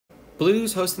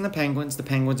Blues hosting the Penguins. The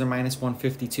Penguins are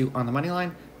 -152 on the money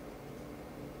line.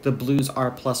 The Blues are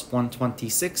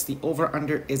 +126. The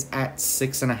over-under is at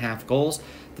 6.5 goals.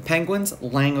 The Penguins,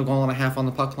 laying a goal and a half on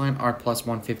the puck line, are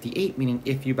 +158, meaning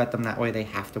if you bet them that way, they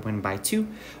have to win by 2.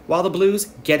 While the Blues,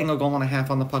 getting a goal and a half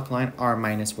on the puck line, are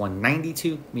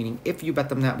 -192, meaning if you bet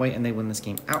them that way and they win this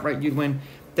game outright, you'd win.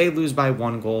 They lose by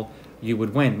 1 goal, you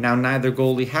would win. Now, neither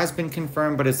goalie has been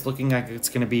confirmed, but it's looking like it's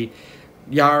going to be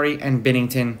Yari and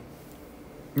Binnington.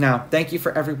 Now, thank you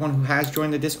for everyone who has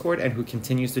joined the Discord and who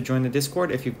continues to join the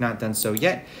Discord. If you've not done so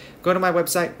yet, go to my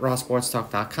website,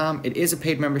 rawsportstalk.com. It is a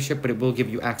paid membership, but it will give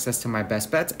you access to my best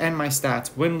bets and my stats.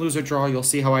 Win, lose, or draw, you'll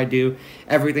see how I do.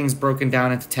 Everything's broken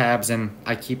down into tabs, and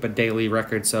I keep a daily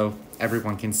record so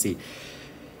everyone can see.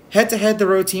 Head-to-head, the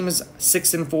road team is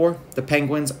 6-4. The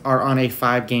Penguins are on a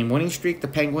 5-game winning streak. The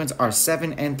Penguins are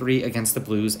 7-3 against the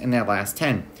Blues in their last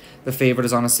 10. The favorite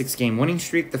is on a 6-game winning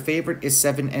streak. The favorite is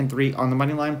 7-3 on the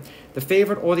money line. The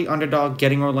favorite or the underdog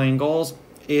getting or laying goals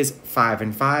is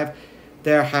 5-5.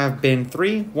 There have been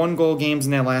 3 one-goal games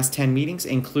in their last 10 meetings,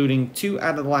 including 2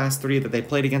 out of the last 3 that they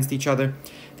played against each other.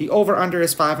 The over-under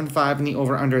is 5-5, and the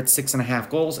over-under at 6.5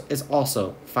 goals is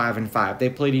also 5-5. They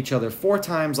played each other 4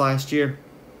 times last year.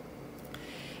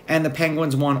 And the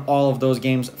Penguins won all of those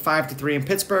games 5-3 in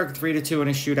Pittsburgh, 3-2 in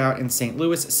a shootout in St.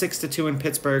 Louis, 6-2 in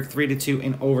Pittsburgh, 3-2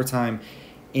 in overtime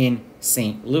in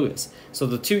St. Louis. So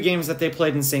the 2 games that they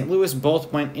played in St. Louis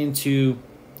both went into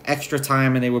extra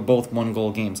time, and they were both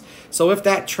 1-goal games. So if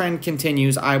that trend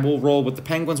continues, I will roll with the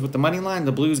Penguins with the money line,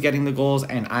 the Blues getting the goals,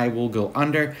 and I will go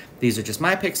under. These are just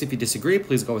my picks. If you disagree,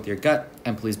 please go with your gut,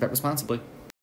 and please bet responsibly.